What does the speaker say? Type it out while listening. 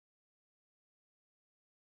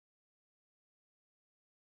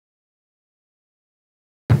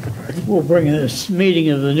We'll bring this meeting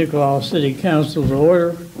of the Nicolet City Council to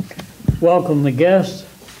order. Welcome the guests,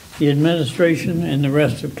 the administration, and the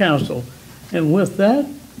rest of council. And with that,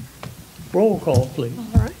 roll call, please.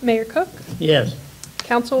 All right. Mayor Cook? Yes.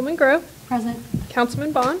 Councilwoman Grove? Present.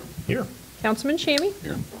 Councilman Bond? Here. Councilman Shammy?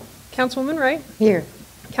 Here. Councilwoman Wright? Here.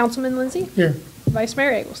 Councilman Lindsay? Here. Vice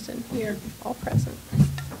Mayor Eggleston? Here. All present.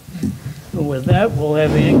 And with that, we'll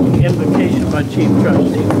have an invocation by Chief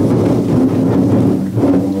Trustee.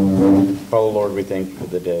 Father, Lord, we thank you for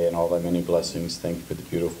the day and all thy many blessings. Thank you for the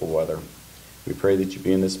beautiful weather. We pray that you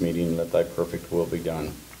be in this meeting and let thy perfect will be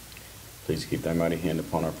done. Please keep thy mighty hand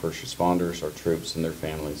upon our first responders, our troops, and their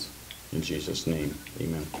families. In Jesus' name,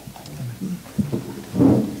 amen.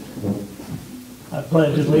 I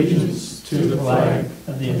pledge allegiance to the flag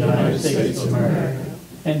of the United States of America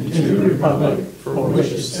and to the republic for which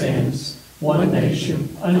it stands, one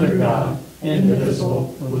nation, under God,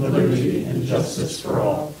 indivisible, with liberty and justice for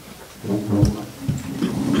all.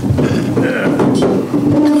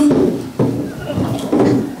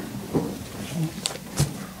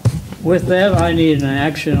 With that, I need an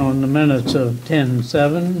action on the minutes of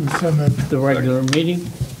 10-7, the regular meeting.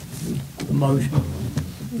 Motion.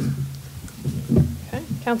 Okay.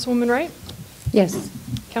 Councilwoman Wright? Yes.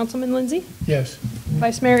 Councilman Lindsay? Yes.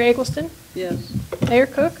 Vice Mayor Eggleston? Yes. Mayor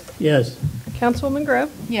Cook? Yes. Councilwoman Grove?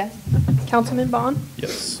 Yes. Councilman Bond?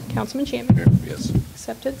 Yes. Councilman Shammy? Yes.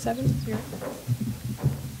 Accepted 7-0.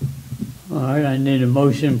 All right, I need a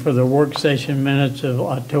motion for the work session minutes of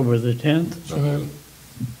October the 10th.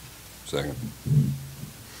 Second.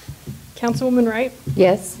 Councilwoman Wright?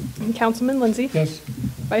 Yes. And Councilman Lindsay? Yes.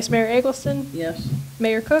 Vice Mayor Eggleston? Yes.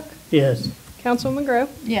 Mayor Cook? Yes. Councilwoman Grove?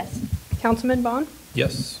 Yes. Councilman Bond?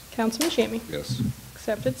 Yes. Councilman Shammy? Yes.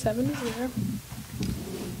 Accepted 7-0.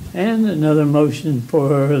 And another motion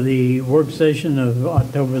for the work session of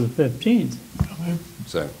October the 15th.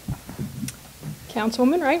 Second.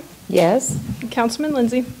 Councilwoman Wright? Yes. And Councilman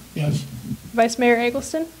Lindsay? Yes. Vice Mayor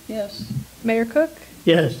Eggleston? Yes. Mayor Cook?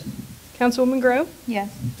 Yes. Councilwoman Grove?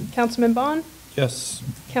 Yes. Councilman Bond? Yes.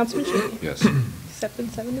 Councilman Shammy? Yes. Accepted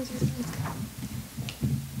 7-0.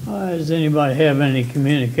 Does anybody have any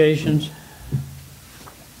communications?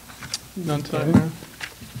 None tonight, Mayor?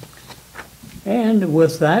 And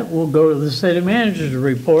with that, we'll go to the city manager's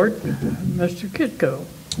report. Mr. Kitco.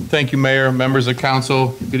 Thank you, Mayor, members of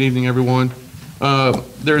council. Good evening, everyone.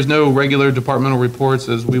 There's no regular departmental reports,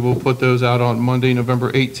 as we will put those out on Monday,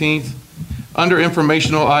 November 18th. Under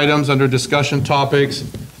informational items, under discussion topics,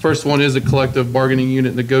 first one is the collective bargaining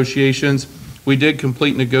unit negotiations. We did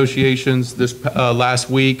complete negotiations this last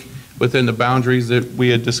week within the boundaries that we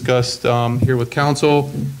had discussed here with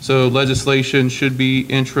council. So legislation should be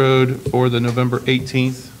introed for the November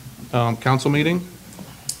 18th council meeting.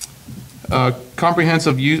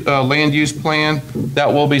 Comprehensive land use plan, that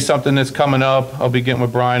will be something that's coming up. I'll be getting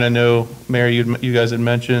with Brian. I know, Mayor, you guys had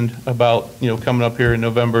mentioned about, coming up here in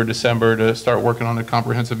November, December to start working on the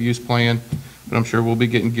comprehensive use plan, but I'm sure we'll be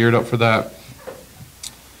getting geared up for that.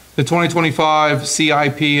 The 2025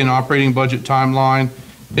 CIP and operating budget timeline,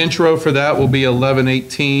 intro for that will be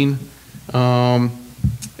 11/18,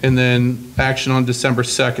 and then action on December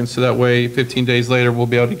 2nd. So that way, 15 days later, we'll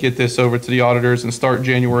be able to get this over to the auditors and start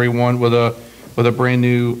January 1 with a brand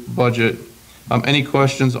new budget. Any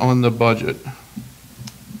questions on the budget?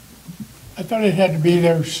 I thought it had to be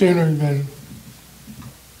there sooner than,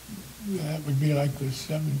 that would be like the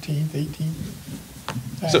 17th, 18th.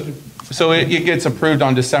 So it gets approved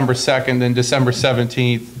on December 2nd, then December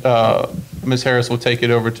 17th, Ms. Harris will take it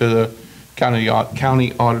over to the county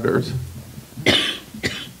auditors.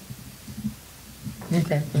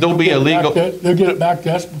 Okay. There'll be a legal. They'll get it back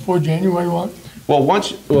to us before January 1? Well,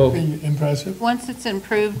 Be impressive. Once it's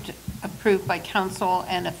approved by council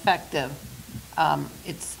and effective,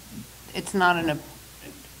 it's not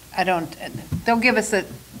they'll give us a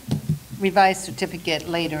revised certificate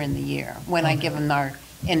later in the year when I give them our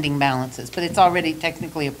ending balances, but it's already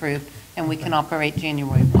technically approved and we can operate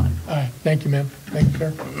January 1. All right, thank you, ma'am. Thank you,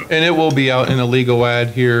 sir. And it will be out in a legal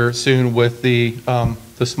ad here soon with the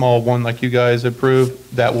small one like you guys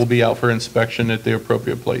approved. That will be out for inspection at the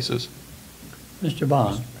appropriate places. Mr.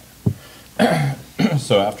 Bond.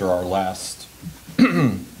 So after our last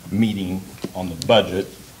meeting on the budget,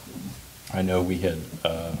 I know we had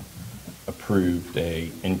approved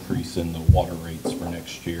a increase in the water rates for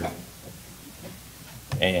next year.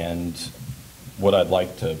 And what I'd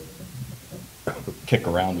like to kick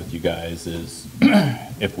around with you guys is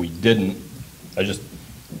if we didn't,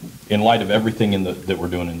 in light of everything that we're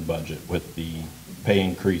doing in the budget with the pay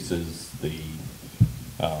increases, the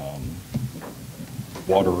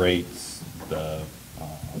water rates,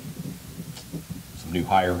 some new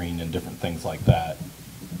hiring and different things like that.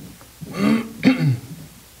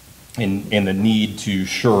 And the need to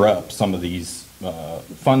shore up some of these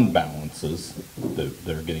fund balances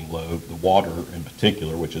that are getting low, the water in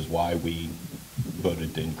particular, which is why we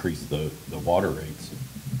voted to increase the water rates.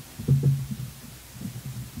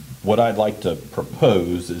 What I'd like to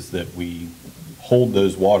propose is that we hold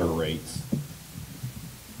those water rates.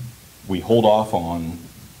 We hold off on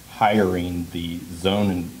hiring the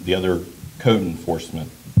zone and the other code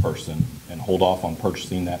enforcement person and hold off on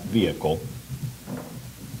purchasing that vehicle,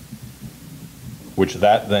 which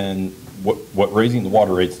that then, what raising the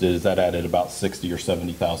water rates did is that added about $60,000 or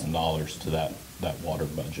 $70,000 to that water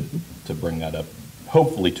budget to bring that up,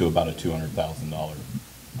 hopefully to about a $200,000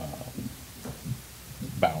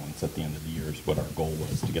 balance at the end of the year is what our goal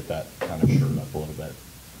was, to get that kind of shored up a little bit.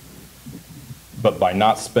 But by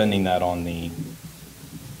not spending that on the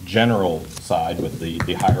general side with the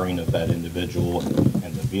hiring of that individual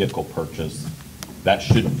and the vehicle purchase, that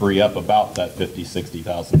should free up about that $50,000,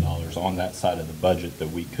 $60,000 on that side of the budget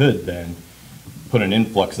that we could then put an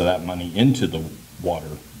influx of that money into the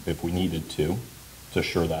water if we needed to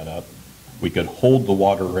shore that up. We could hold the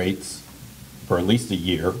water rates for at least a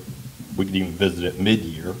year. We could even visit it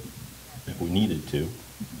mid-year if we needed to.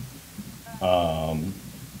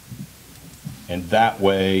 And that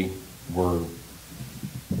way,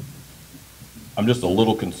 I'm just a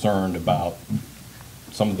little concerned about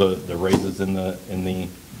some of the raises in the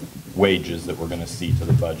wages that we're going to see to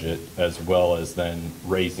the budget, as well as then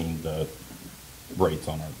raising the rates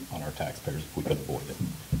on our taxpayers if we could avoid it.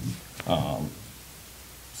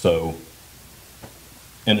 So,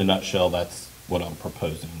 in a nutshell, that's what I'm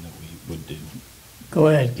proposing that we would do. Go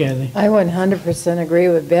ahead, Kathy. I 100% agree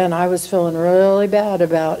with Ben. I was feeling really bad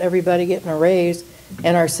about everybody getting a raise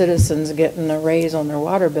and our citizens getting a raise on their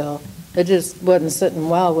water bill. It just wasn't sitting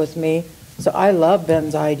well with me. So I love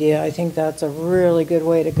Ben's idea. I think that's a really good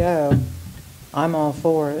way to go. I'm all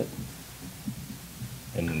for it.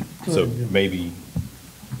 And so maybe,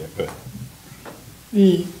 yeah, go ahead.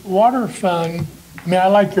 The water fund, I mean, I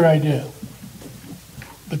like your idea,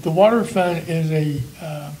 but the water fund is a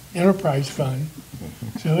enterprise fund,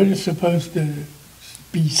 so it is supposed to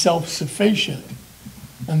be self-sufficient,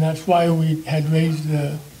 and that's why we had raised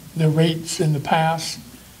the rates in the past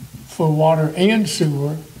for water and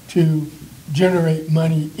sewer to generate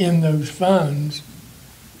money in those funds.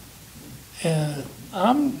 And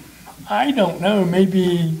I don't know,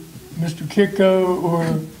 maybe Mr. Kicko or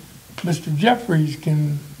Mr. Jeffries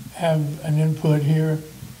can have an input here.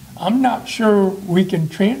 I'm not sure we can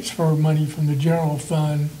transfer money from the general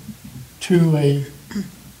fund to a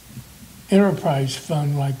enterprise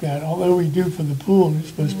fund like that, although we do for the pool, and it's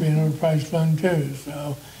supposed to be an enterprise fund too.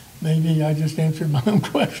 So maybe I just answered my own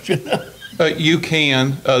question. You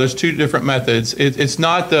can. There's two different methods. It's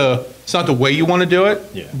not the way you want to do it,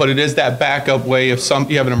 Yeah. but it is that backup way if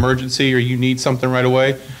you have an emergency or you need something right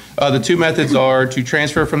away. The two methods are to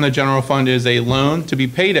transfer from the general fund is a loan to be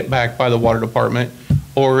paid it back by the water department,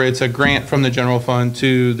 or it's a grant from the general fund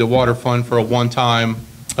to the water fund for a one-time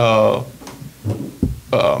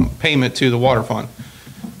payment to the water fund.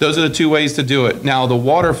 Those are the two ways to do it. Now, the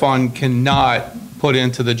water fund cannot put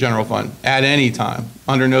into the general fund at any time,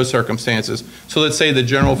 under no circumstances. So let's say the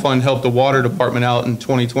general fund helped the water department out in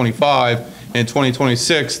 2025. In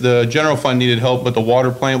 2026, the general fund needed help, but the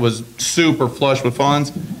water plant was super flush with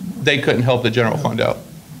funds. They couldn't help the general fund out.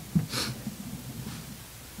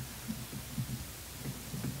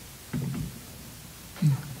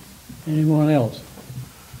 Anyone else?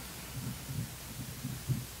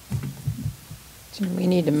 Do we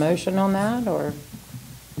need a motion on that, or?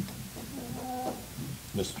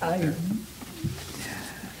 Mr. Chair.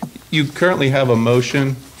 You currently have a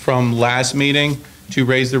motion from last meeting to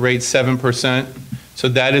raise the rate 7%. So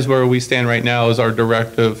that is where we stand right now as our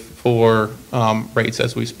directive for rates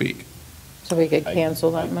as we speak. So we could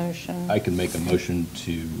cancel that motion? I can make a motion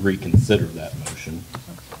to reconsider that motion.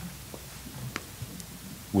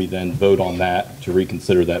 We then vote on that to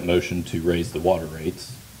reconsider that motion to raise the water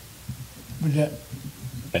rates. Would that,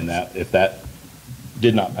 And that, if that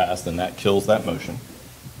did not pass, then that kills that motion.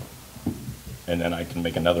 And then I can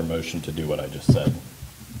make another motion to do what I just said,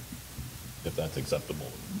 if that's acceptable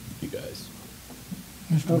to you guys.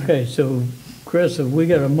 Okay, so Chris, have we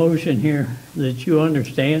got a motion here that you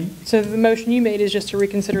understand? So the motion you made is just to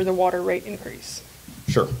reconsider the water rate increase.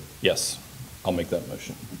 Sure, yes, I'll make that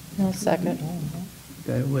motion. No, second.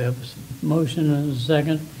 Okay, we have a motion and a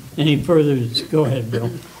second. Any further, go ahead, Bill.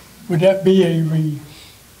 would that be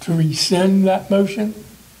to rescind that motion?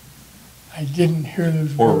 I didn't hear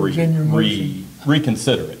those Or words in your motion.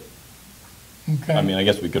 reconsider it. Okay. I mean, I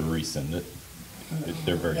guess we could rescind it.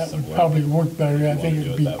 They're very That would similar. probably work better. I You think wanna do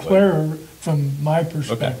it'd it be that way? clearer from my Okay,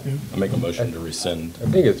 perspective. I make a motion to rescind. I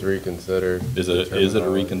think it's reconsidered. Is it a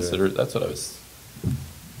terminology. reconsider? That's what I was, I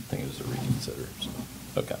think it was a reconsider, so,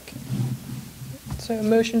 okay. So a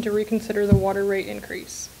motion to reconsider the water rate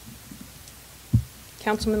increase.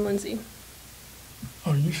 Councilman Lindsay.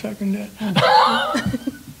 Oh, you second that?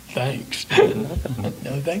 Thanks.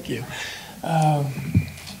 No, thank you.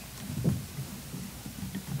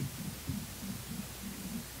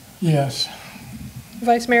 Yes.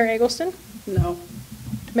 Vice Mayor Eggleston. No.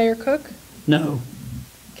 Mayor Cook. No.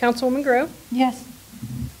 Councilwoman Grow. Yes.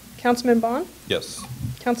 Councilman Bond. Yes.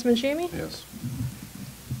 Councilman Shammy. Yes.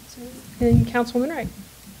 And Councilwoman Wright.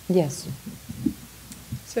 Yes.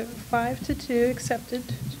 So 5-2 accepted.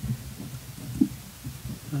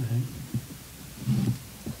 Okay.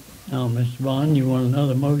 Now, Mr. Bond, you want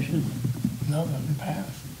another motion? No, that would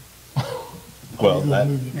pass. Well, you're that, gonna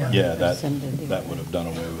move it, right? yeah, that Rescinded, yeah. would have done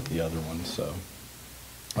away with the other one, so.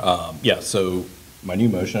 Yeah, so my new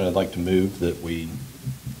motion, I'd like to move that we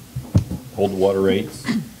hold the water rates.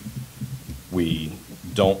 We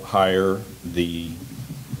don't hire the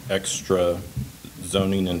extra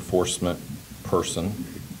zoning enforcement person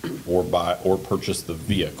or purchase the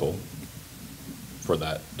vehicle for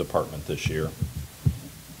that department this year.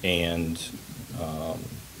 And,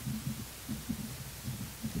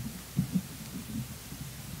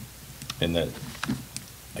 and that,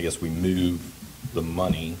 I guess we move the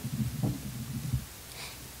money.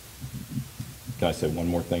 Can I say one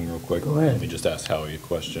more thing real quick? Go ahead. Let me just ask Howie a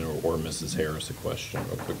question or Mrs. Harris a question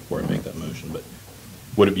real quick before I make that motion. But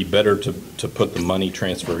would it be better to put the money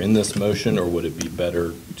transfer in this motion, or would it be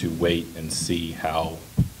better to wait and see how?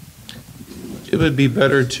 It would be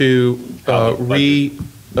better to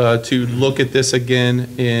to look at this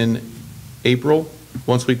again in April,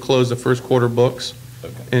 once we close the first quarter books,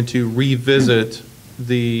 Okay. and to revisit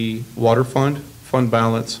the water fund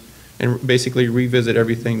balance, and basically revisit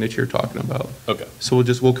everything that you're talking about. Okay. So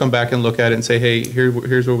we'll come back and look at it and say, hey,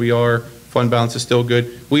 here's where we are, fund balance is still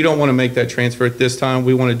good. We don't want to make that transfer at this time,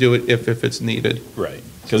 we want to do it if it's needed. Right,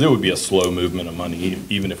 because it would be a slow movement of money,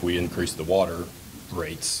 even if we increase the water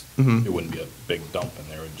rates, Mhm. it wouldn't be a big dump in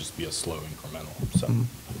there, it would just be a slow incremental, so.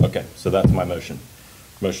 Okay, so that's my motion.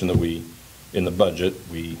 Motion that we, in the budget,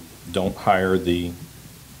 we don't hire the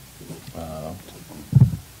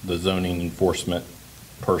zoning enforcement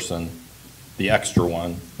person, the extra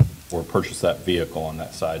one, or purchase that vehicle on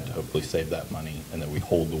that side to hopefully save that money, and that we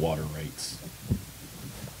hold the water rates.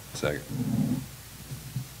 Second.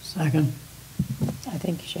 Second? I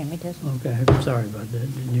think Shammy does. Okay, sorry about that,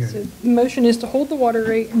 didn't hear So it. the motion is to hold the water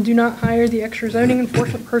rate and do not hire the extra zoning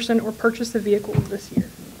enforcement person or purchase the vehicle this year.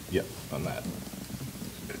 Yep, on that.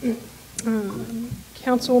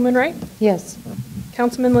 Councilwoman Wright. Yes.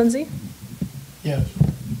 Councilman Lindsay. Yes.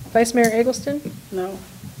 Vice Mayor Eggleston. No.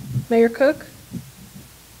 Mayor Cook.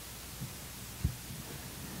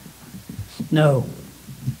 No.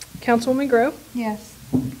 Councilwoman Grow. Yes.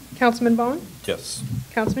 Councilman Bond. Yes.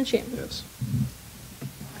 Councilman Shammy. Yes.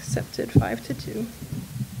 Accepted 5-2.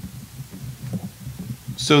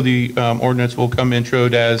 So the ordinance will come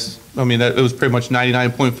introed as, it was pretty much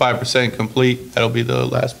 99.5% complete. That'll be the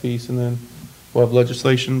last piece, and then we'll have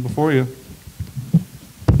legislation before you.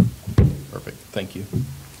 Perfect, thank you.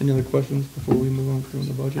 Any other questions before we move on from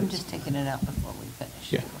the budget? I'm just taking it out before we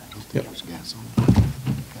finish. Yeah. Yep.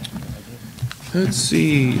 Let's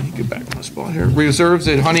see, get back to my spot here. Reserves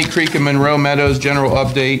at Honey Creek and Monroe Meadows, general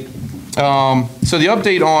update. So the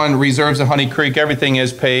update on reserves at Honey Creek, everything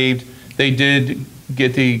is paved. They did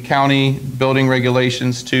get the county building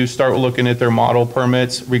regulations to start looking at their model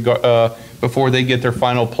permits before they get their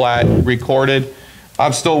final plat recorded.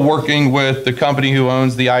 I'm still working with the company who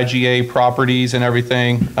owns the IGA properties and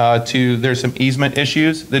everything there's some easement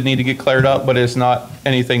issues that need to get cleared up, but it's not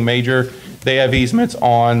anything major. They have easements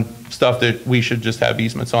on stuff that we should just have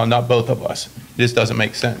easements on, not both of us. It just doesn't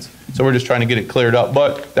make sense. So we're just trying to get it cleared up,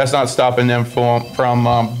 but that's not stopping them from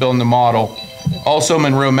building the model. Also,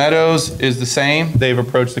 Monroe Meadows is the same. They've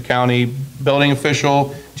approached the county building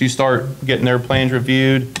official to start getting their plans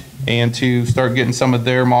reviewed and to start getting some of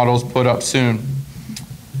their models put up soon.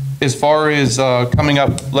 As far as coming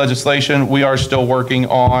up legislation, we are still working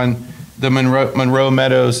on the Monroe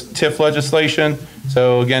Meadows TIF legislation.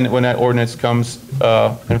 So again, when that ordinance comes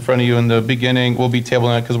in front of you in the beginning, we'll be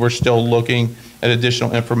tabling it because we're still looking at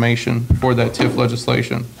additional information for that TIF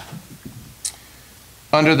legislation.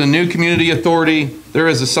 Under the new community authority, there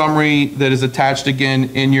is a summary that is attached again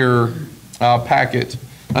in your packet.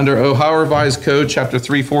 Under Ohio Revised Code, Chapter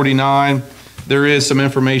 349, there is some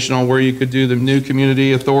information on where you could do the new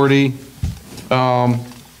community authority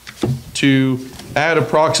to add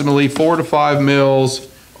approximately 4 to 5 mills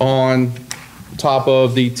on top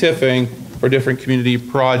of the TIFing for different community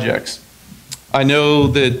projects. I know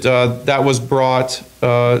that that was brought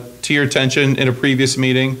to your attention in a previous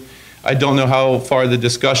meeting. I don't know how far the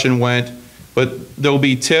discussion went, but there will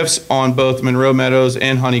be TIFs on both Monroe Meadows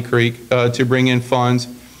and Honey Creek to bring in funds.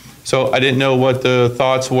 So I didn't know what the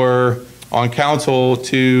thoughts were on council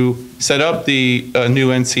to set up the new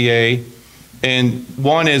NCA. And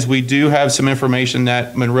one is we do have some information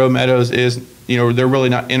that Monroe Meadows is, they're really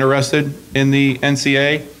not interested in the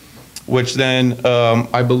NCA, which then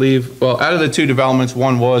I believe, well, out of the two developments,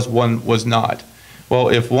 one was not. Well,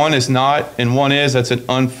 if one is not and one is, that's an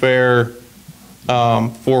unfair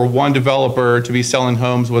for one developer to be selling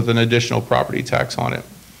homes with an additional property tax on it.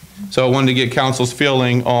 So I wanted to get council's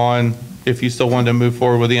feeling on if you still wanted to move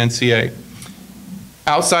forward with the NCA.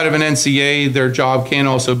 Outside of an NCA, their job can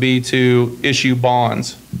also be to issue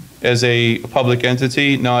bonds as a public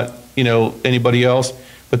entity, not anybody else.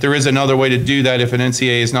 But there is another way to do that if an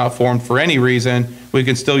NCA is not formed for any reason. We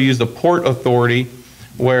can still use the Port Authority,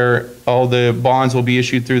 where all the bonds will be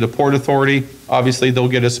issued through the Port Authority. Obviously, they'll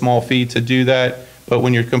get a small fee to do that, but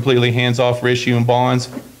when you're completely hands-off for issuing bonds,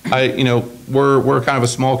 we're kind of a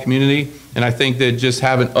small community, and I think that just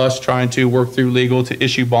having us trying to work through legal to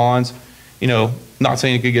issue bonds, not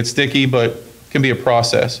saying it could get sticky, but can be a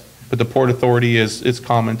process. But the Port Authority it's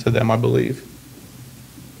common to them, I believe.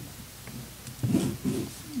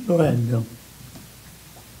 Go ahead, Bill.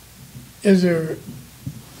 Is there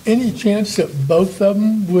any chance that both of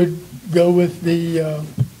them would go with the,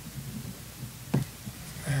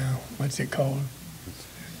 what's it called?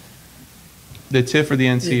 The TIF or the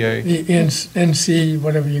NCA? The NC,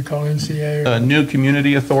 whatever you call NCA. Or, New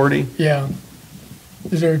Community Authority? yeah.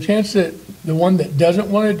 Is there a chance that the one that doesn't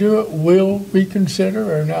want to do it will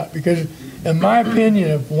reconsider or not? Because in my opinion,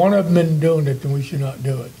 if one of them isn't doing it, then we should not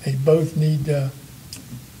do it. They both need to.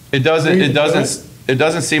 It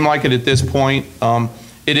doesn't seem like it at this point.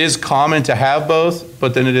 It is common to have both,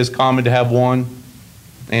 but then it is common to have one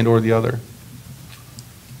and or the other.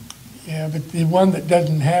 Yeah, but the one that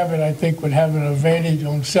doesn't have it, I think, would have an advantage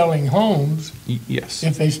on selling homes Yes.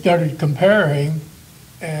 if they started comparing,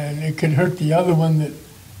 and it could hurt the other one that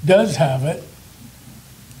does have it.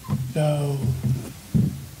 So,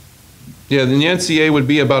 Yeah, then the NCA would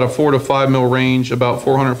be about a 4 to 5 mil range, about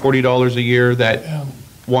 $440 a year that yeah.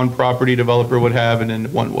 one property developer would have and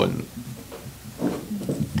then one wouldn't.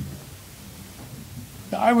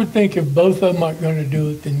 I would think if both of them aren't going to do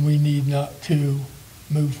it, then we need not to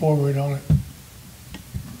move forward on it,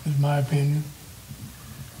 is my opinion.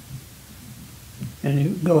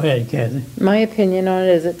 And go ahead, Kathy. My opinion on it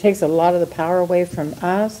is it takes a lot of the power away from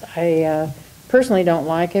us. I personally don't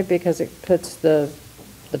like it because it puts the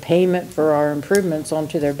payment for our improvements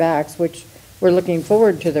onto their backs, which we're looking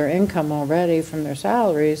forward to their income already from their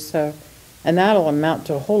salaries. So, and that'll amount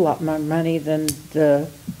to a whole lot more money than the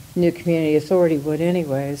new community authority would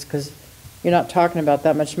anyways, because you're not talking about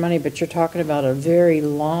that much money, but you're talking about a very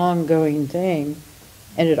long going thing.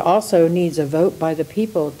 And it also needs a vote by the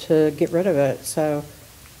people to get rid of it. So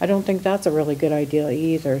I don't think that's a really good idea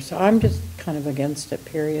either. So I'm just kind of against it,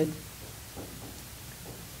 period.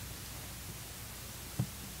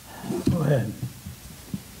 Go ahead.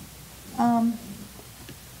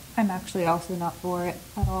 I'm actually also not for it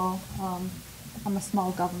at all. I'm a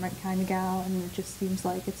small government kind of gal, and it just seems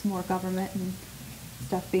like it's more government and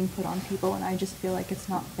stuff being put on people, and I just feel like it's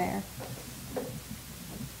not fair.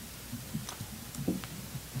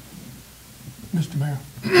 Mr.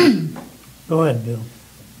 Mayor. Go ahead, Bill.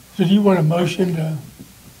 So do you want a motion to,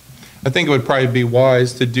 I think it would probably be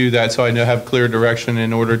wise to do that so I know have clear direction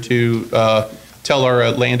in order to tell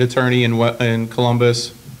our land attorney in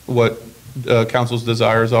Columbus what council's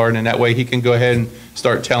desires are, and in that way he can go ahead and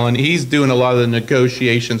start telling. He's doing a lot of the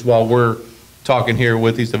negotiations while we're talking here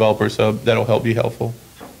with these developers, so that'll help be helpful.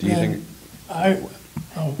 Do you think,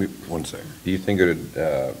 one second, do you think it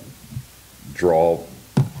would draw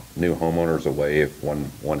new homeowners away if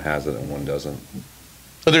one has it and one doesn't?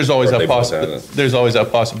 But there's always Or that they both have it. there's always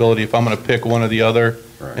that possibility. If I'm going to pick one or the other,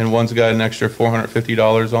 Right. and one's got an extra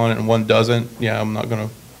 $450 on it and one doesn't, yeah, I'm not going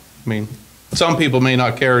to. I mean, some people may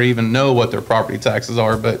not care or even know what their property taxes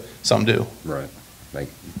are, but some do. Right. Thank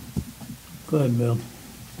you. Go ahead, Bill.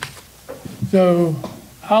 so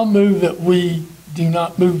I'll move that we do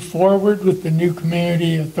not move forward with the new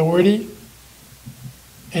community authority,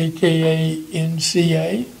 AKA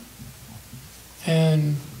NCA,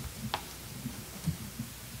 and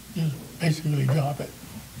just basically drop it.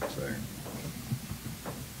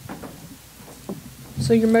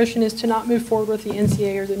 So your motion is to not move forward with the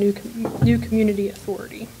NCA or the new community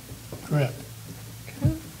authority. Correct.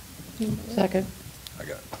 Second. I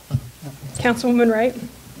got it. Councilwoman Wright,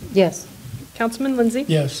 Yes. Councilman Lindsay,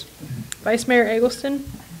 Yes. Vice Mayor Eggleston,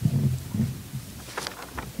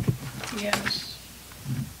 Yes.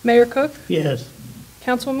 Mayor Cook, Yes.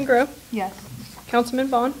 Councilwoman Grow, Yes. Councilman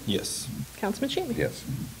Vaughn, Yes. Councilman Shamey. Yes.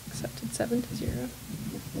 Accepted 7-0.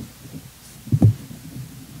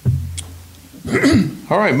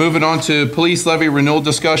 All right, moving on to police levy renewal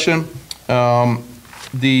discussion.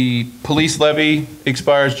 The police levy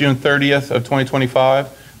expires June 30th of 2025,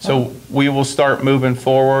 so we will start moving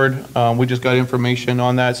forward. We just got information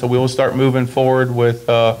on that, so we will start moving forward with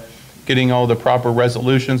getting all the proper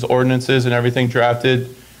resolutions, ordinances, and everything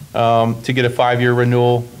drafted to get a 5-year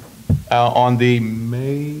renewal on the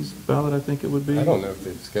May's ballot, I think it would be. I don't know if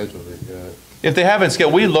they've scheduled it yet. If they haven't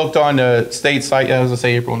scheduled, we looked on the state site, I was gonna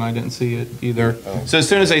say April, and I didn't see it either. Oh. So as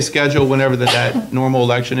soon as they schedule, whenever that normal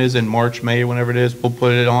election is in March, May, or whenever it is, we'll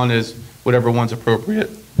put it on as whatever one's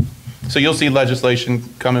appropriate. So you'll see legislation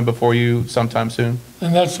coming before you sometime soon.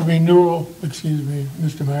 And that's the renewal, excuse me,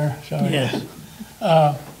 Mr. Mayor, sorry. Yes.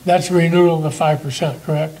 That's the renewal of the 5%,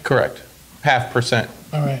 correct? Correct. 0.5%.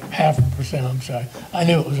 All right, 0.5%, I'm sorry. I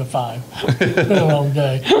knew it was a 5. It's been a long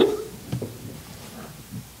day.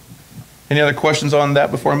 Any other questions on that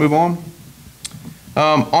before I move on?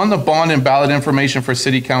 On the bond and ballot information for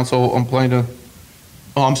city council, I'm planning to,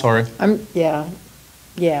 oh, I'm sorry. Yeah.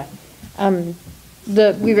 We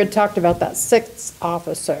had talked about that sixth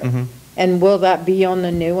officer. And will that be on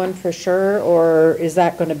the new one for sure, or is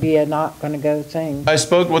that going to be a not going to go thing? I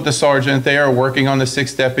spoke with the sergeant. They are working on the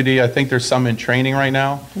sixth deputy. I think there's some in training right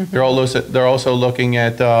now. They're also looking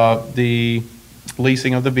at the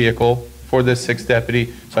leasing of the vehicle for this sixth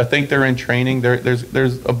deputy. So I think they're in training.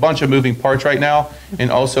 There's a bunch of moving parts right now,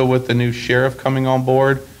 and also with the new sheriff coming on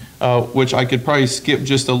board, which I could probably skip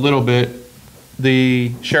just a little bit,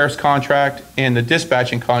 the sheriff's contract and the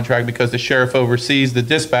dispatching contract, because the sheriff oversees the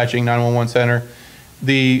dispatching 911 center.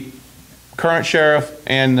 The current sheriff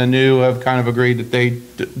and the new have kind of agreed that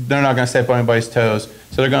they're not going to step on anybody's toes.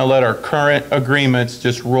 So they're going to let our current agreements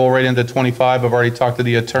just roll right into 25. I've already talked to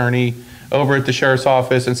the attorney over at the sheriff's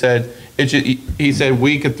office and said, he said,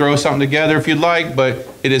 we could throw something together if you'd like, but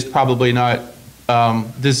it is probably not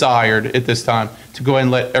desired at this time to go ahead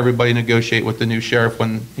and let everybody negotiate with the new sheriff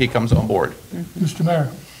when he comes on board. Mr.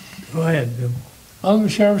 Mayor, Go ahead, Bill. on the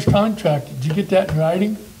sheriff's contract, did you get that in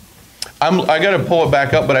writing? I got to pull it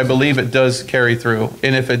back up, but I believe it does carry through.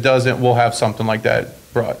 And if it doesn't, we'll have something like that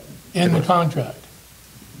brought. In the contract?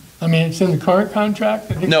 I mean, it's in the current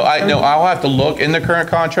contract? No, I'll have to look in the current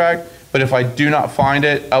contract, but if I do not find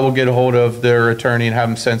it, I will get a hold of their attorney and have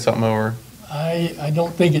them send something over. I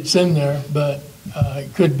don't think it's in there, but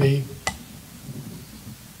it could be.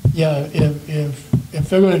 Yeah, if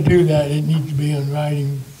they're going to do that, it needs to be in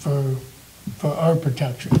writing for our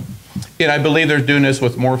protection. And I believe they're doing this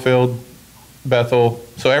with Moorfield, Bethel,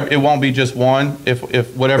 so it won't be just one.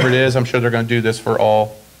 If whatever it is, I'm sure they're going to do this for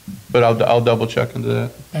all, but I'll double check into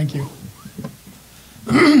that. Thank you.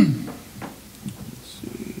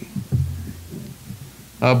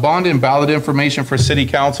 Bond and ballot information for city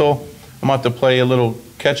council. I'm going to have to play a little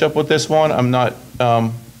catch up with this one. I'm not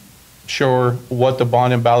sure what the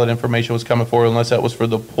bond and ballot information was coming for unless that was for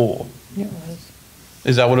the pool. It was.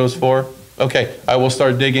 Is that what it was for? Okay, I will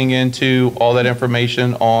start digging into all that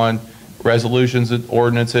information on resolutions,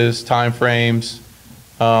 ordinances, timeframes,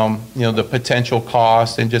 the potential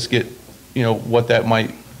cost, and just get, what that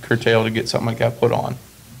might curtail to get something like that put on.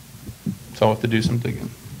 So I'll have to do some digging.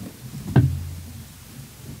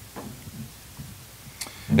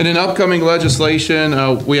 And in upcoming legislation,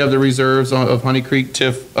 we have the reserves of Honey Creek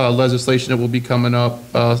TIF legislation that will be coming up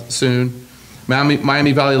soon.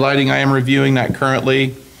 Miami Valley Lighting, I am reviewing that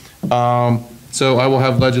currently. So I will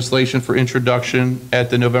have legislation for introduction at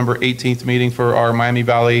the November 18th meeting for our Miami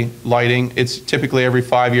Valley Lighting. It's typically every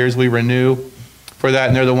 5 years we renew for that,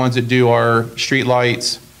 and they're the ones that do our street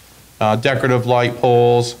lights, decorative light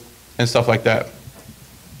poles, and stuff like that.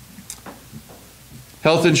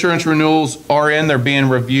 Health insurance renewals are in, they're being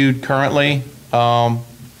reviewed currently.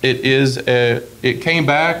 It came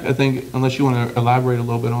back, I think, unless you want to elaborate a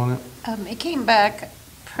little bit on it. It came back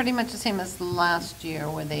pretty much the same as last year,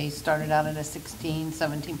 where they started out at a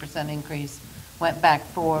 17% increase, went back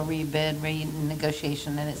for rebid,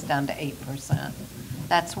 renegotiation, and it's down to 8%.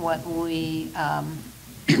 That's what we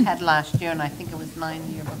had last year, and I think it was 9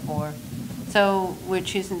 the year before. So we're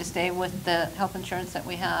choosing to stay with the health insurance that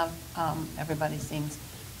we have. Everybody seems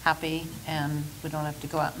happy, and we don't have to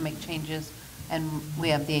go out and make changes, and we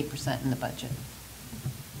have the 8% in the budget.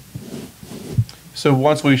 So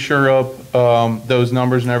once we sure up those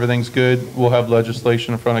numbers and everything's good, we'll have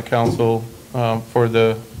legislation in front of council for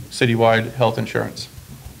the citywide health insurance.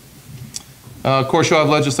 Of course, you'll have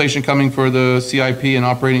legislation coming for the CIP and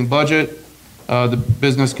operating budget, the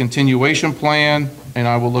business continuation plan, and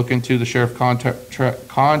I will look into the sheriff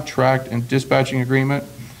contract and dispatching agreement.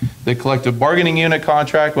 The collective bargaining unit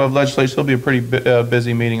contract, we'll have legislation. It'll be a pretty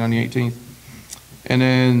busy meeting on the 18th. And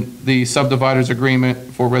then the subdividers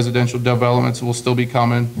agreement for residential developments will still be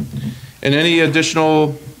coming. And any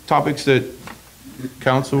additional topics that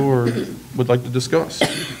council or would like to discuss?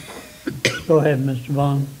 Go ahead, Mr.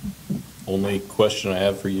 Vaughn. Only question I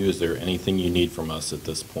have for you, is there anything you need from us at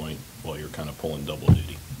this point while you're kind of pulling double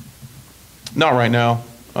duty? Not right now.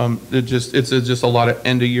 It's just a lot of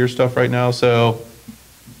end of year stuff right now. So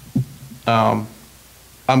I'm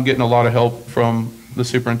getting a lot of help from the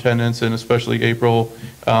superintendents and especially April.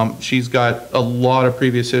 She's got a lot of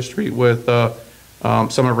previous history with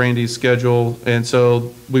some of Randy's schedule. And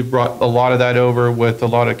so we've brought a lot of that over with a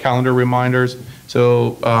lot of calendar reminders.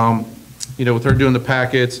 So, with her doing the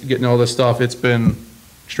packets, getting all this stuff, it's been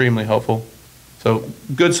extremely helpful. So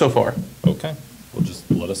good so far. Okay, well, just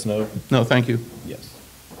let us know. No, thank you. Yes.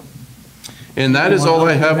 And that is all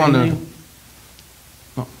I have on the,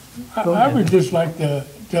 Go I ahead. would just like to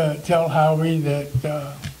tell Howie that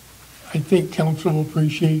I think council will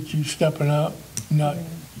appreciate you stepping up, not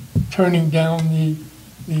turning down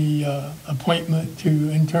the appointment to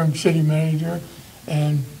interim city manager,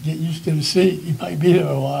 and get used to the seat. You might be there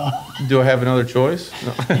a while. do I have another choice?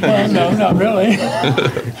 No. Well, no, not really.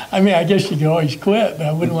 I mean, I guess you could always quit, but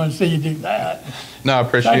I wouldn't want to see you do that. No, I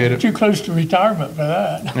appreciate it. Too close to retirement for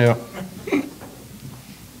that. Yeah.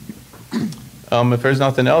 If there's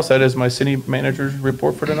nothing else, that is my city manager's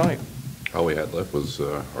report for tonight. All we had left was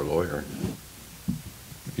our lawyer.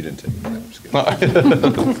 You didn't take it. I'm just kidding.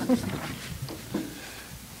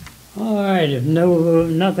 All right, if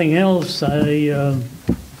nothing else, I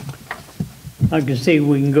can see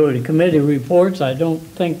we can go to committee reports. I don't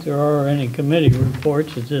think there are any committee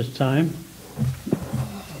reports at this time.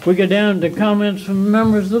 We go down to comments from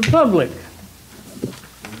members of the public.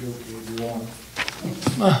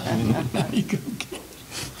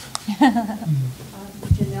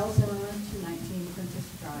 Janelle Zimmerman, 219 Princess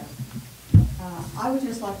Drive. I would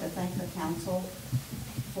just like to thank the council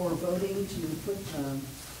for voting to put the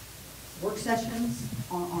work sessions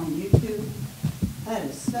on YouTube. That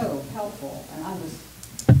is so helpful, and I was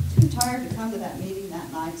too tired to come to that meeting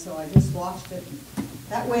that night, so I just watched it.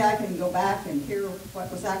 That way I can go back and hear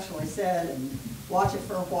what was actually said and watch it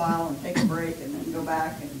for a while and take a break and then go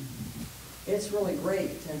back, and it's really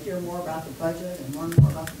great to hear more about the budget and learn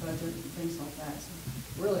more about the budget and things like that. So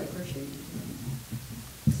really appreciate you doing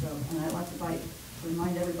that. So, and I'd like to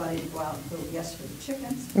remind everybody to go out and vote yes for the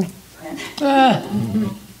chickens. And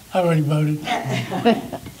I already voted.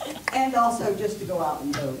 and also just to go out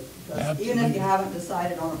and vote. Because even if you haven't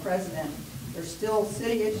decided on a president, there's still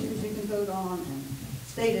city issues you can vote on and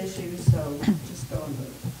state issues, so just go and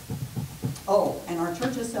vote. Oh, and our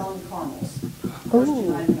church is selling caramels.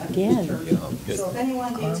 Ooh, again. So if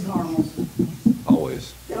anyone needs caramels,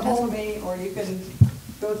 Always. get a hold of me, or you can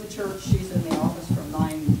go to church. She's in the office from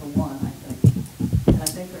 9 to 1, I think. And I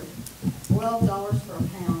think they're $12 for a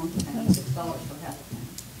pound and $6 for half a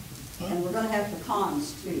pound. And we're gonna have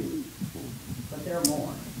pecans too, but they're more.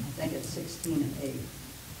 I think it's 16 and 8.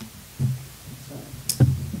 So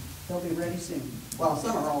they'll be ready soon. Well,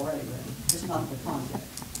 some are already ready, just not the pecans yet.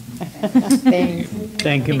 Thanks.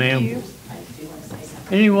 Thank you, ma'am.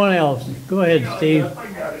 Anyone else? Go ahead, Steve.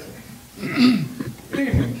 Good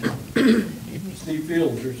evening. Steve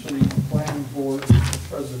Fields, your city planning board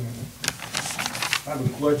president. I have a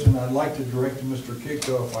question I'd like to direct to Mr.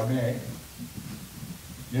 Kiko, if I may.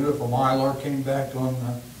 You know, if a Mylar came back on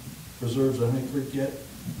preserves on Hickory yet?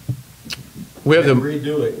 We have the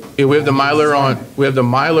Redo it. Yeah, we have the Mylar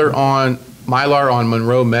on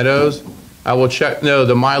Monroe Meadows. I will check. No,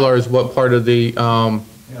 the Mylar is what part of the Yeah,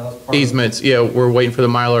 that's part of it. easements? Yeah, we're waiting for the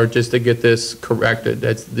Mylar just to get this corrected.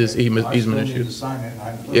 That's this easement I still issue. need to sign it, and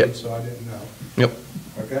I Yeah. voted, so I didn't know. Yep.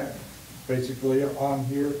 Okay? Basically, on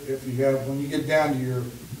here, if you have, when you get down to your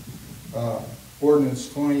ordinance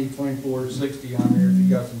 2024-60 on there, if you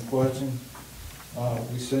got some questions,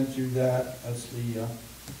 we sent you that. That's the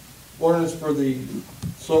ordinance for the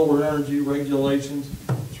solar energy regulations.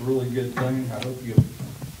 It's a really good thing. I hope you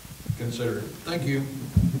consider it. Thank you.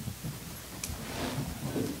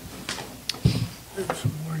 There's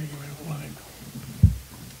some more you would like.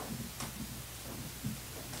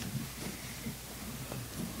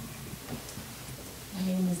 My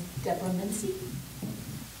name is Deborah Mincy.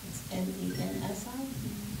 It's N-E-N-S-I.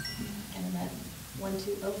 And I'm at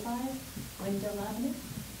 1205 Glendale Avenue.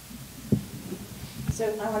 So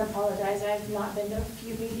I want to apologize, I've not been to a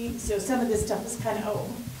few meetings, so some of this stuff is kind of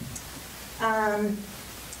old. And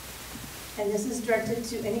this is directed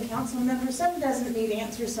to any council member. Some doesn't need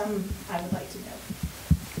answers, some I would like to know.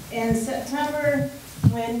 In September,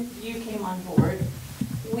 when you came on board,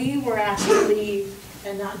 we were asked to leave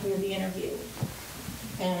and not hear the interview.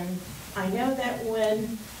 And I know that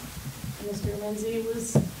when Mr. Lindsay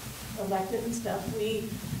was elected and stuff, we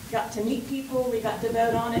got to meet people, we got to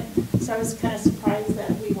vote on it, so I was kind of surprised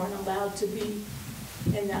that we weren't allowed to be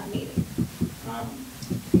in that meeting.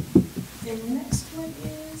 The next one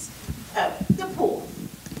is, the pool.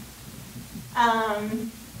 I'd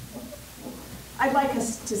like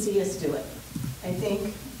us to see us do it. I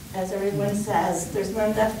think, as everyone says, there's not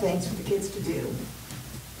enough things for the kids to do.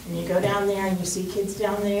 And you go down there and you see kids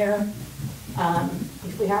down there.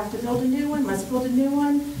 If we have to build a new one, let's build a new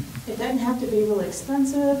one. It doesn't have to be really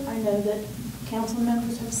expensive. I know that council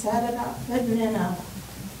members have said about putting in a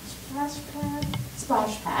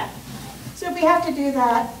splash pad. So if we have to do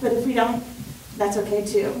that, but if we don't, that's okay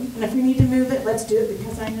too. And if we need to move it, let's do it,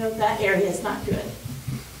 because I know that area is not good.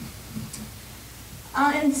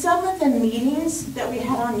 In some of the meetings that we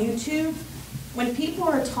had on YouTube, when people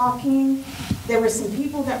were talking, there were some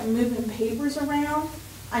people that were moving papers around.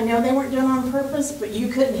 I know they weren't doing it on purpose, but you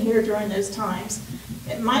couldn't hear during those times.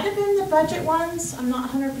 It might have been the budget ones, I'm not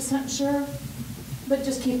 100% sure, but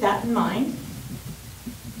just keep that in mind.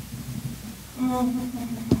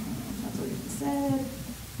 That's what he said.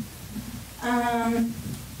 I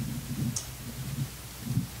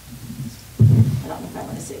don't know if I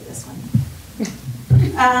want to say this one.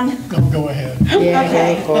 Go ahead. Yeah,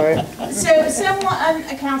 Okay. go for it. So someone,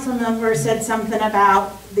 a council member said something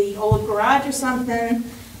about the old garage or something,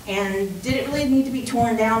 and did it really need to be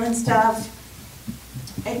torn down and stuff?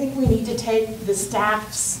 I think we need to take the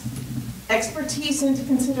staff's expertise into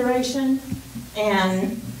consideration,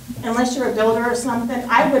 and unless you're a builder or something,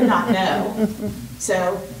 I would not know.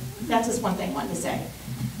 So that's just one thing I wanted to say.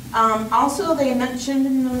 Also, they mentioned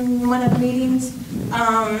in one of the meetings,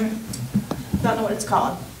 don't know what it's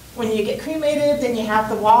called. When you get cremated, then you have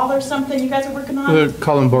the wall or something you guys are working on? The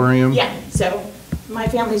columbarium. Yeah, so my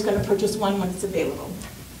family's going to purchase one when it's available.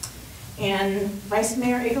 And Vice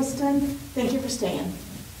Mayor Eggleston, thank you for staying.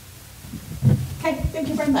 Okay, thank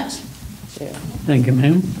you very much. Yeah. Thank you,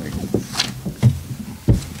 ma'am.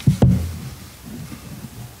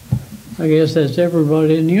 I guess that's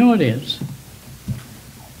everybody in the audience.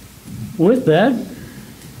 With that,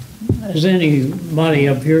 has anybody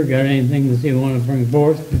up here got anything that they want to bring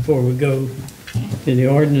forth before we go to the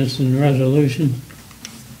ordinance and resolution?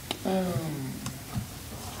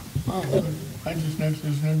 I just noticed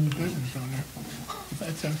there's no new business on there.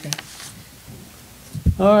 That's okay.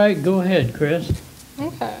 All right, go ahead, Chris.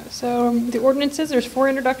 Okay, so the ordinances, there's 4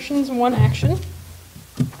 introductions and 1 action.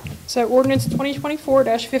 So ordinance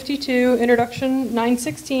 2024-52, introduction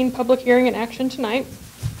 916, public hearing and action tonight.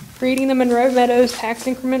 Creating the Monroe Meadows Tax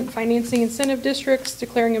Increment Financing Incentive Districts,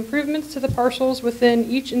 declaring improvements to the parcels within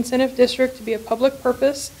each incentive district to be a public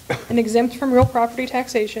purpose and exempt from real property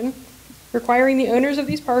taxation, requiring the owners of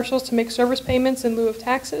these parcels to make service payments in lieu of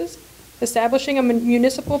taxes, establishing a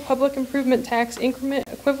municipal public improvement tax increment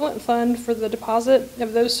equivalent fund for the deposit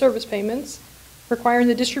of those service payments, requiring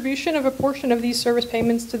the distribution of a portion of these service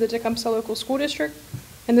payments to the Tecumseh Local School District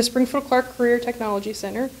and the Springfield Clark Career Technology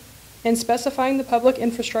Center, and specifying the public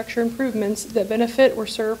infrastructure improvements that benefit or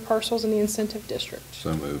serve parcels in the incentive district.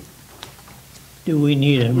 So moved. Do we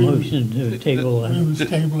need a motion to table We that? was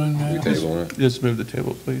tabling We that. table it. Just move the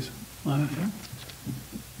table, please. Okay.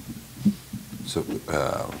 So,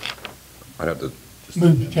 I'd have to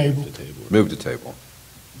Move the table. move the table.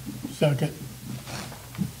 Second.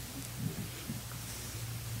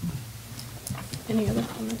 Any other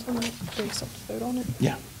comments on that? Do we still have to vote on it?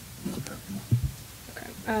 Yeah. Okay.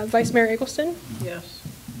 Vice Mayor Eggleston? Yes.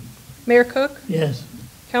 Mayor Cook? Yes.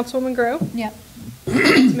 Councilwoman Grow? Yep.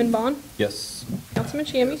 Councilman Bond? Yes. Councilman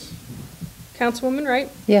Shammy? Councilwoman Wright?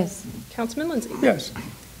 Yes. Councilman Lindsay? Yes.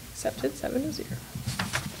 Accepted, 7-0.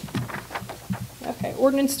 Okay,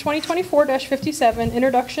 ordinance 2024-57,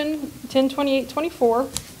 introduction 10/28/24,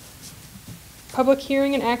 public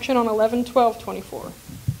hearing and action on 11/12/24.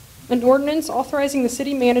 An ordinance authorizing the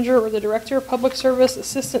city manager or the director of public service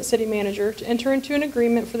assistant city manager to enter into an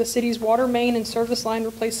agreement for the city's water main and service line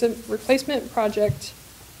replacement project.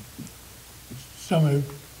 So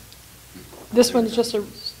moved. This one's just a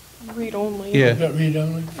read only. Yeah. Is that read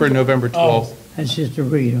only? For November 12th. That's just a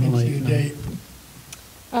read It's only. the date.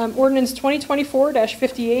 Ordinance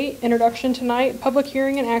 2024-58, introduction tonight, public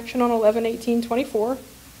hearing and action on 11/18/24,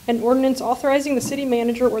 An ordinance authorizing the city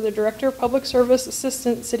manager or the director of public service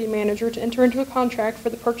assistant city manager to enter into a contract for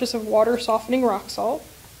the purchase of water softening rock salt.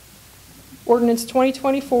 Ordinance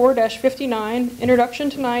 2024-59, introduction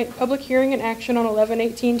tonight, public hearing and action on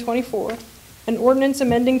 11/18/24. An ordinance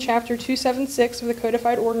amending Chapter 276 of the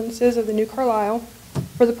Codified Ordinances of the New Carlisle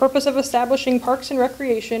for the purpose of establishing parks and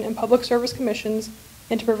recreation and public service commissions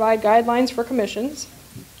and to provide guidelines for commissions.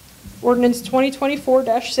 Ordinance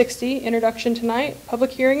 2024-60, introduction tonight, public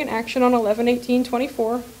hearing and action on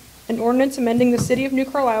 11/18/24. An ordinance amending the City of New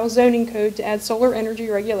Carlisle zoning code to add solar energy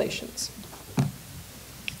regulations.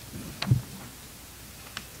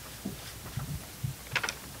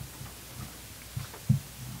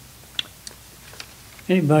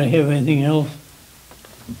 Anybody have anything else?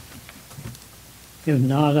 If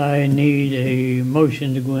not, I need a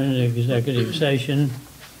motion to go into executive session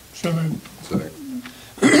So moved.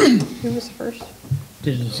 Who was first?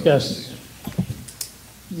 to discuss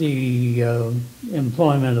the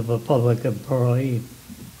employment of a public employee.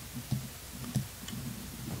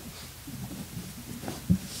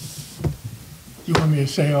 You want me to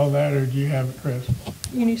say all that, or do you have it, Chris?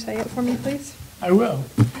 Can you say it for me, please? I will.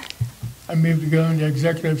 I move to go into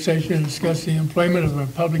executive session to discuss the employment of a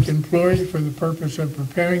public employee for the purpose of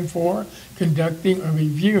preparing for, conducting, or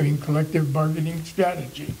reviewing collective bargaining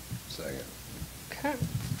strategy. Second. Okay.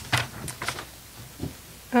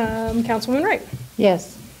 Councilwoman Wright,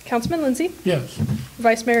 Yes. Councilman Lindsay, Yes.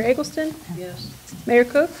 Vice Mayor Eggleston, Yes. Mayor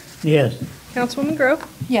Cook, Yes. Councilwoman Grove,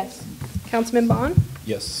 Yes. Councilman Bond,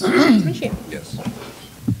 Yes. Councilman Shammy. Yes.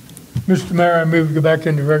 Mr. Mayor, I move to go back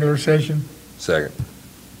into regular session. Second.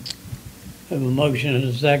 Have a motion and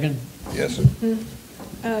a second? Yes, sir.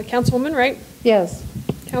 Councilwoman Wright, Yes.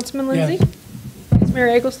 Councilman Lindsay, Vice Mayor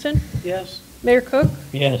Eggleston, Yes. Mayor Cook,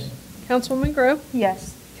 Yes. Councilwoman Grove,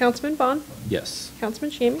 Yes. Councilman Bond, Yes.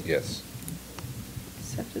 Councilman Shammy. Yes.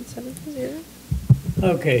 Accepted 7-0.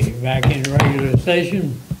 Okay, back in regular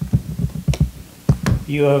session.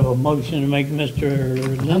 You have a motion to make, Mr.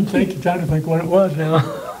 I'm Lindsay? trying to think what it was now.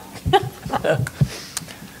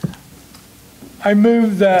 I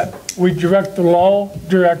move that we direct the law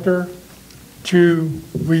director to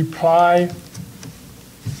reply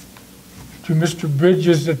to Mr.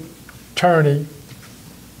 Bridges' attorney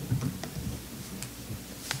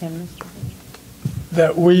And Mr.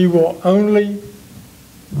 that we will only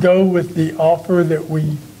go with the offer that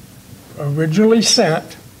we originally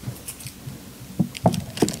sent.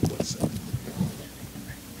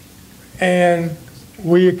 And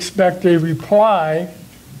we expect a reply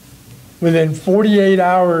within 48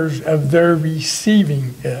 hours of their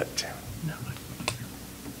receiving it.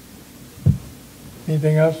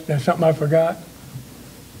 Anything else? There's something I forgot?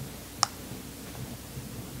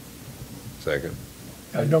 Second.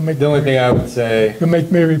 Don't make, The only thing I would say, don't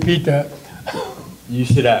make me repeat that. you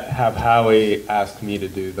should have Howie ask me to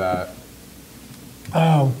do that.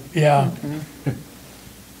 Oh, yeah.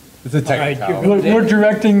 It's a All right, technicality. We're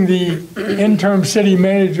directing the interim city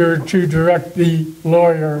manager to direct the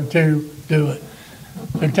lawyer to do it.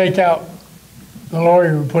 So take out the lawyer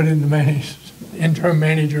and put in the interim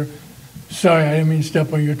manager. Sorry, I didn't mean to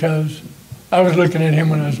step on your toes. I was looking at him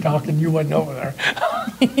when I was talking, you wasn't over there.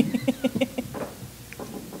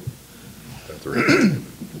 That's right.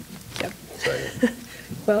 Yep. Second.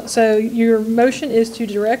 Well, so your motion is to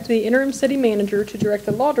direct the interim city manager to direct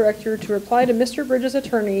the law director to reply to Mr. Bridges'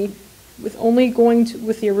 attorney with only going to,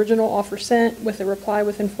 with the original offer sent, with a reply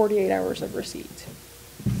within 48 hours of receipt.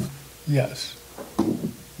 Yes.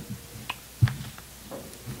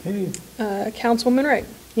 Okay. Councilwoman Wright,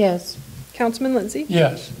 Yes. Councilman Lindsay,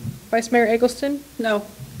 Yes. Vice Mayor Eggleston, No.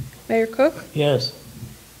 Mayor Cook, Yes.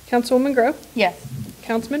 Councilwoman Grove, Yes.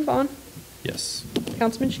 Councilman Bond, Yes.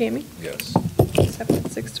 Councilman Shammy, Yes.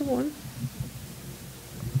 accepted 6-1.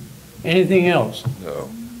 Anything else? No.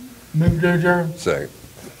 Move to adjourn. Second.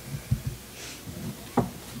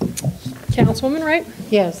 Councilwoman Wright,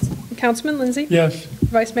 Yes. Councilman Lindsay, Yes.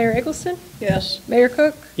 Vice Mayor Eggleston, Yes. Mayor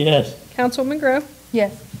Cook, Yes. Councilwoman Grove,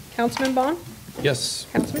 Yes. Councilman Bond, Yes.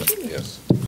 Councilman Shammy. Yes.